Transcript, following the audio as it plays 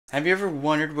Have you ever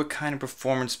wondered what kind of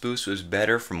performance boost was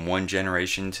better from one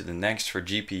generation to the next for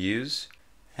GPUs?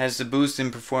 Has the boost in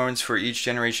performance for each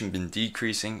generation been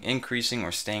decreasing, increasing,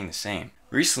 or staying the same?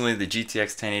 Recently, the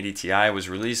GTX 1080 Ti was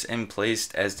released and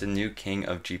placed as the new king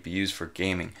of GPUs for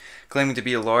gaming, claiming to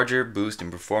be a larger boost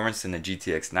in performance than the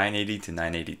GTX 980 to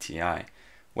 980 Ti.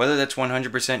 Whether that's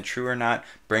 100% true or not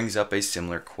brings up a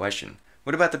similar question.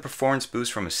 What about the performance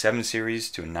boost from a 7 series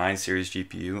to a 9 series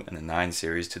GPU and the 9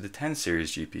 series to the 10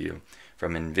 series GPU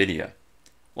from nvidia?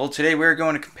 Well, today we're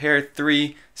going to compare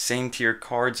 3 same tier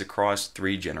cards across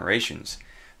 3 generations.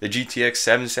 The GTX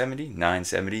 770,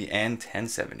 970, and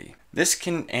 1070. This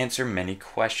can answer many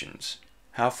questions.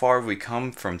 How far have we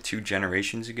come from 2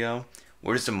 generations ago?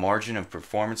 What is the margin of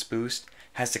performance boost?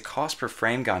 Has the cost per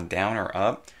frame gone down or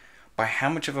up? By how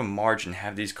much of a margin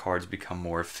have these cards become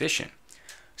more efficient?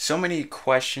 So many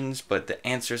questions, but the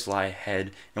answers lie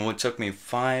ahead in what took me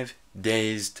 5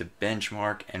 days to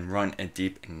benchmark and run a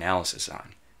deep analysis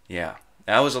on. Yeah,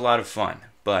 that was a lot of fun,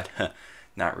 but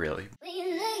not really.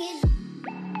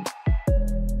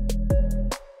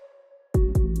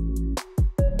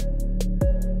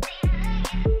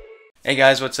 Hey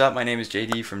guys, what's up? My name is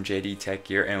JD from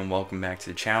JDTechGear and welcome back to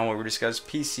the channel where we discuss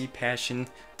PC passion,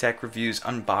 tech reviews,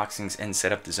 unboxings, and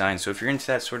setup design. So if you're into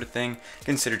that sort of thing,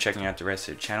 consider checking out the rest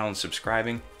of the channel and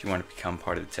subscribing if you want to become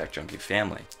part of the Tech Junkie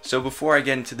family. So before I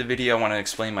get into the video, I want to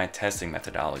explain my testing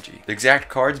methodology. The exact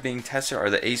cards being tested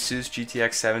are the Asus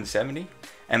GTX 770,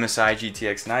 MSI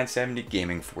GTX 970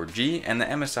 Gaming 4G, and the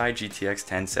MSI GTX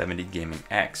 1070 Gaming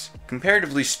X.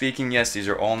 Comparatively speaking, yes, these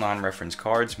are all non-reference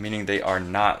cards, meaning they are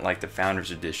not like the Founders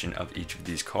Edition of each of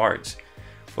these cards.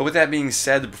 But with that being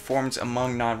said, the performance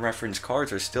among non-reference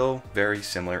cards are still very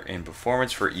similar in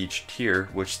performance for each tier,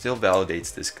 which still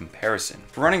validates this comparison.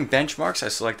 For running benchmarks, I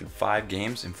selected 5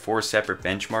 games in 4 separate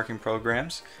benchmarking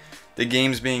programs. The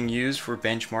games being used for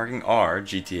benchmarking are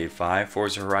GTA 5,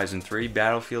 Forza Horizon 3,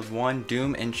 Battlefield 1,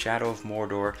 Doom, and Shadow of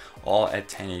Mordor, all at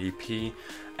 1080p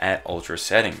at ultra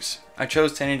settings. I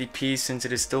chose 1080p since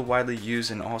it is still widely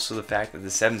used, and also the fact that the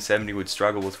 770 would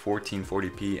struggle with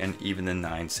 1440p and even the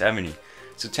 970.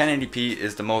 So 1080p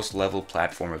is the most level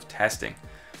platform of testing.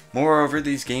 Moreover,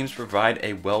 these games provide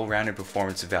a well-rounded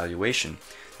performance evaluation.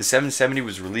 The 770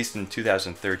 was released in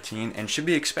 2013 and should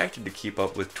be expected to keep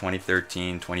up with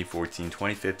 2013, 2014,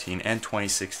 2015, and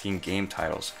 2016 game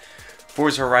titles.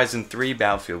 Forza Horizon 3,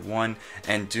 Battlefield 1,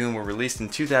 and Doom were released in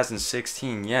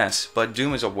 2016, yes, but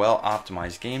Doom is a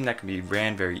well-optimized game that can be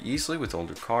ran very easily with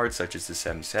older cards such as the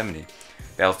 770.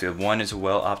 Battlefield 1 is a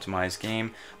well-optimized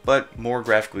game, but more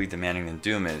graphically demanding than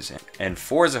Doom is. And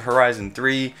Forza Horizon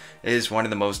 3 is one of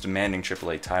the most demanding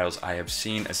AAA titles I have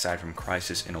seen aside from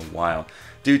Crysis in a while,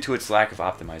 due to its lack of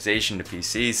optimization to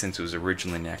PC since it was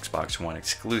originally an Xbox One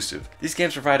exclusive. These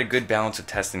games provide a good balance of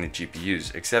testing the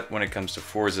GPUs, except when it comes to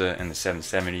Forza and the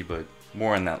 770, but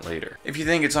more on that later. If you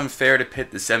think it's unfair to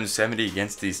pit the 770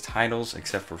 against these titles,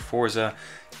 except for Forza,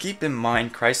 keep in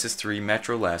mind Crysis 3,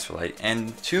 Metro Last Flight,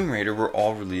 and Tomb Raider were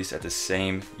all released at the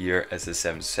same year as the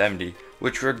 770,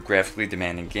 which were graphically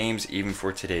demanding games even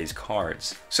for today's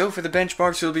cards. So for the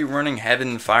benchmarks, we'll be running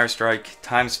Heaven, Firestrike,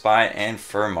 Time Spy, and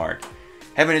Furmark.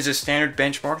 Heaven is a standard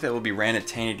benchmark that will be ran at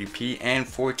 1080p and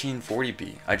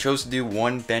 1440p. I chose to do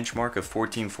one benchmark of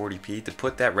 1440p to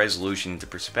put that resolution into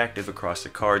perspective across the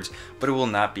cards, but it will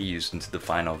not be used into the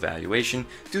final evaluation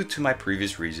due to my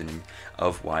previous reasoning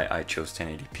of why I chose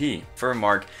 1080p.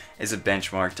 Furmark is a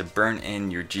benchmark to burn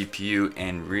in your GPU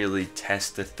and really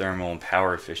test the thermal and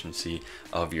power efficiency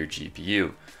of your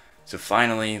GPU. So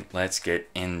finally, let's get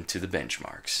into the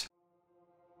benchmarks.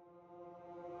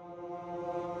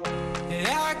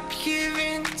 I give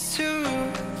in to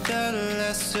the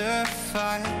lesser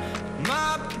fight.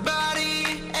 My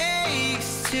body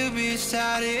aches to be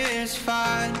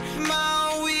satisfied.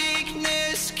 My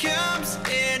weakness comes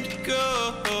and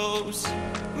goes.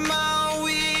 My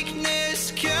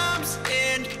weakness comes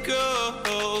and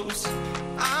goes.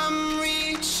 I'm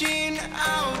reaching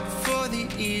out for the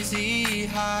easy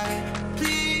high.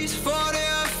 Please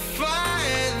fortify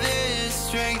this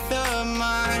strength of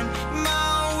mine.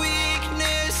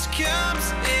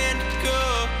 Comes and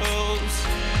goes.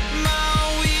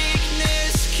 My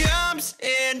weakness comes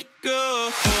and goes.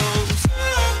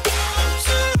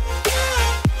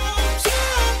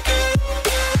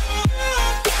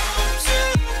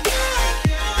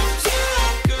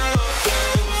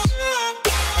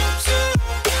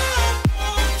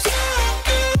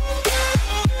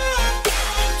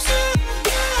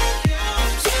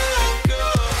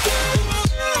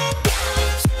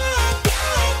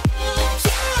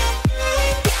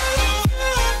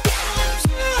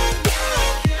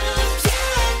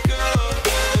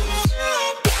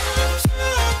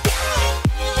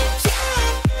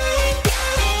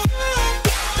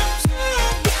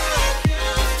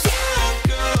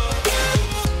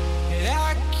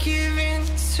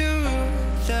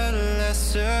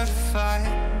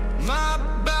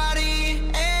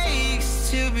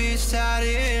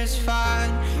 satisfied.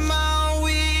 My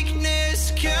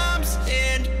weakness comes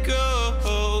and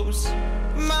goes.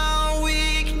 My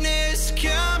weakness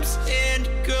comes and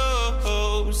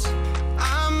goes.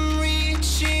 I'm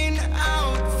reaching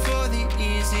out for the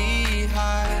easy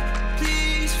high.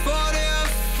 Please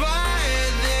fortify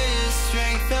this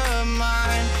strength of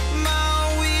mine.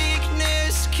 My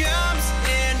weakness comes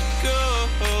and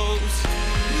goes.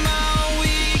 My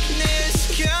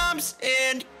weakness comes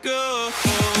and goes.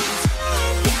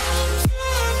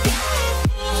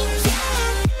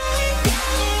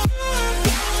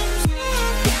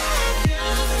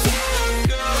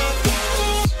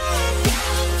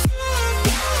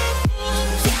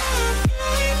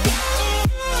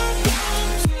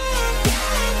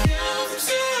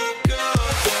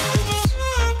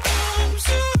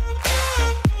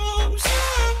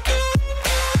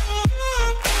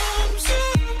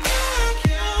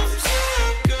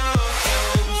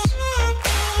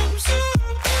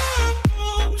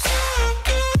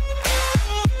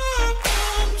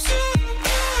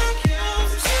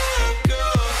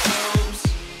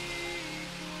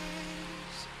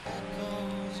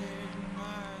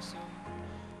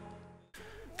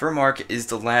 Mark is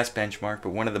the last benchmark, but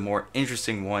one of the more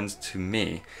interesting ones to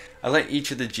me. I let each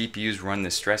of the GPUs run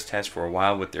the stress test for a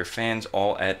while with their fans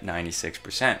all at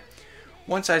 96%.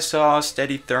 Once I saw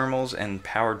steady thermals and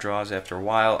power draws after a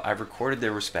while, I recorded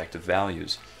their respective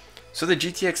values. So the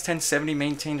GTX 1070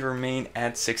 maintained to remain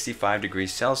at 65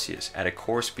 degrees Celsius at a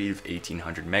core speed of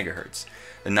 1800 MHz.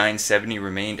 The 970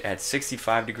 remained at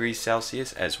 65 degrees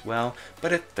Celsius as well,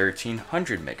 but at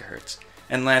 1300 MHz.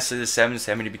 And lastly, the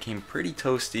 770 became pretty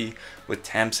toasty with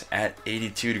temps at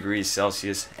 82 degrees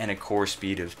Celsius and a core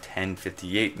speed of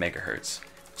 1058 MHz.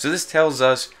 So this tells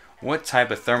us what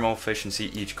type of thermal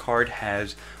efficiency each card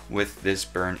has with this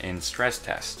burn-in stress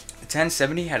test. The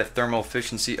 1070 had a thermal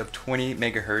efficiency of 20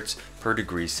 MHz per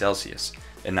degree Celsius.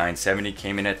 The 970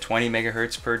 came in at 20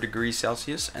 MHz per degree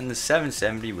Celsius, and the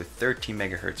 770 with 13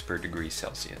 MHz per degree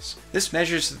Celsius. This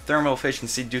measures the thermal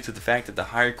efficiency due to the fact that the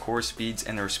higher core speeds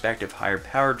and the respective higher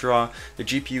power draw, the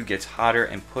GPU gets hotter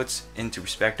and puts into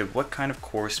perspective what kind of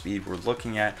core speed we're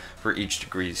looking at for each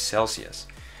degree Celsius.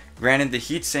 Granted, the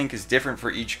heatsink is different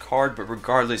for each card, but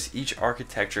regardless, each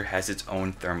architecture has its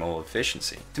own thermal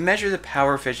efficiency. To measure the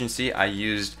power efficiency, I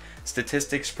used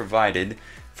statistics provided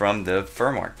from the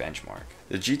Furmark benchmark.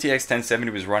 The GTX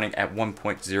 1070 was running at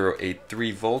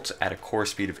 1.083 volts at a core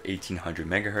speed of 1800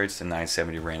 MHz, the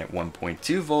 970 ran at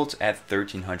 1.2 volts at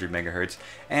 1300 MHz,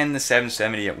 and the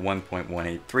 770 at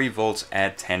 1.183 volts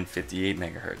at 1058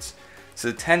 MHz. So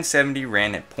the 1070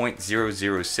 ran at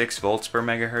 0.006 volts per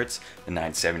megahertz, the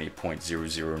 970 at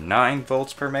 0.009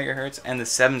 volts per megahertz, and the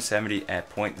 770 at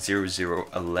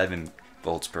 0.0011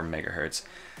 volts per megahertz.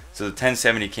 So the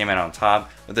 1070 came out on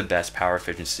top with the best power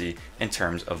efficiency in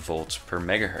terms of volts per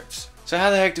megahertz. So how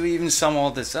the heck do we even sum all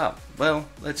this up? Well,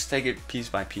 let's take it piece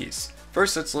by piece.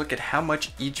 First, let's look at how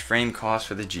much each frame costs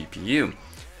for the GPU.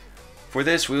 For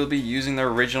this, we will be using the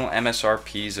original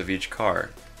MSRPs of each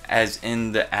card, as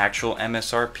in the actual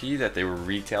MSRP that they were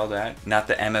retailed at, not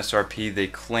the MSRP they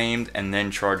claimed and then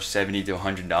charged $70 to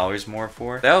 $100 more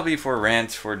for. That'll be for a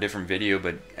rant for a different video,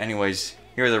 but anyways,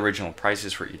 here are the original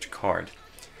prices for each card.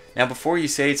 Now before you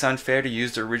say it's unfair to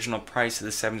use the original price of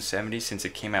the 770 since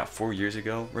it came out 4 years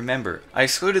ago, remember, I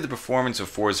excluded the performance of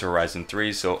Forza Horizon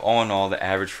 3, so all in all the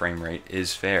average frame rate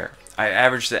is fair. I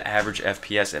averaged the average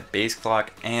FPS at base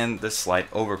clock and the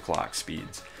slight overclock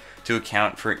speeds to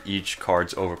account for each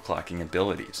card's overclocking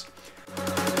abilities.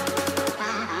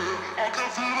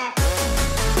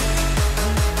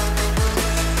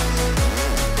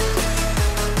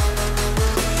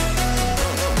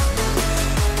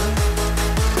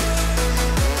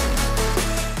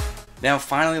 Now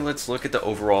finally, let's look at the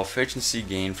overall efficiency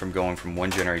gain from going from one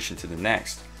generation to the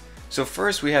next. So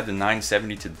first we have the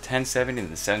 970 to the 1070 and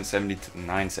the 770 to the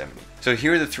 970. So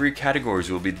here are the three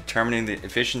categories we'll be determining the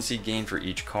efficiency gain for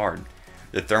each card.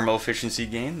 The thermal efficiency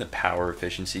gain, the power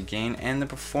efficiency gain, and the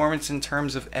performance in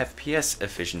terms of FPS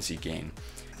efficiency gain.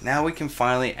 Now we can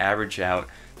finally average out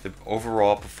the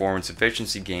overall performance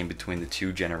efficiency gain between the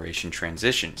two generation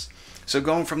transitions. So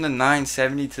going from the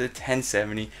 970 to the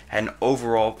 1070 had an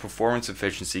overall performance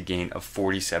efficiency gain of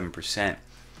 47%.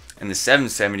 And the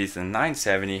 770 to the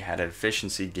 970 had an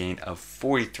efficiency gain of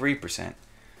 43%.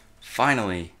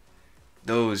 Finally,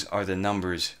 those are the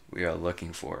numbers we are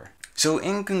looking for. So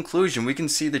in conclusion, we can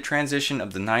see the transition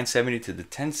of the 970 to the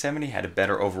 1070 had a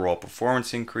better overall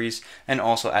performance increase and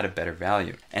also at a better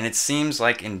value. And it seems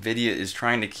like nvidia is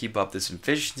trying to keep up this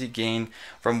efficiency gain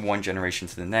from one generation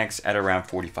to the next at around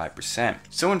 45%.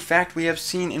 So in fact, we have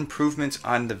seen improvements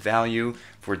on the value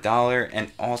for $1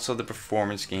 and also the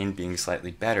performance gain being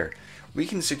slightly better. We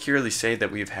can securely say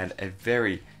that we've had a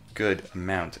very good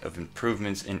amount of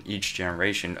improvements in each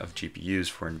generation of GPUs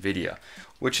for nvidia,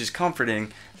 which is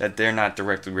comforting that they're not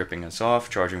directly ripping us off,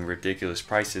 charging ridiculous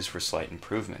prices for slight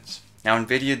improvements. Now,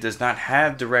 nvidia does not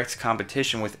have direct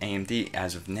competition with AMD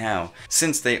as of now,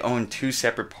 since they own two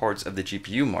separate parts of the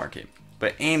GPU market.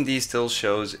 But AMD still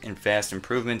shows vast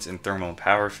improvements in thermal and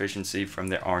power efficiency from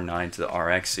their R9 to the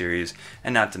RX series,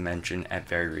 and not to mention at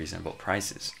very reasonable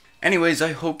prices. Anyways,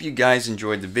 I hope you guys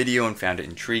enjoyed the video and found it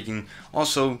intriguing.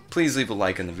 Also, please leave a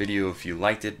like on the video if you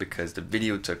liked it, because the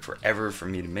video took forever for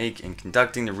me to make, and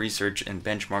conducting the research and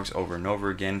benchmarks over and over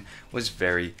again was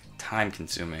very time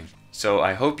consuming. So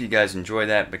I hope you guys enjoy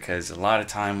that, because a lot of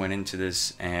time went into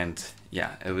this, and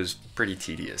yeah, it was pretty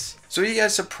tedious. So are you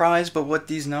guys surprised by what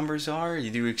these numbers are? Are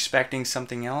you expecting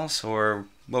something else, or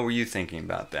what were you thinking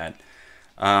about that?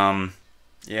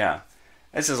 Yeah.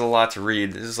 This is a lot to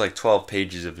read. This is like 12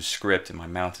 pages of a script and my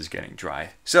mouth is getting dry.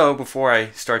 So before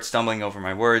I start stumbling over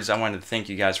my words, I wanted to thank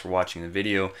you guys for watching the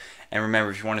video. And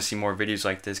remember, if you want to see more videos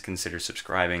like this, consider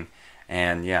subscribing.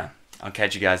 And yeah, I'll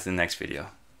catch you guys in the next video.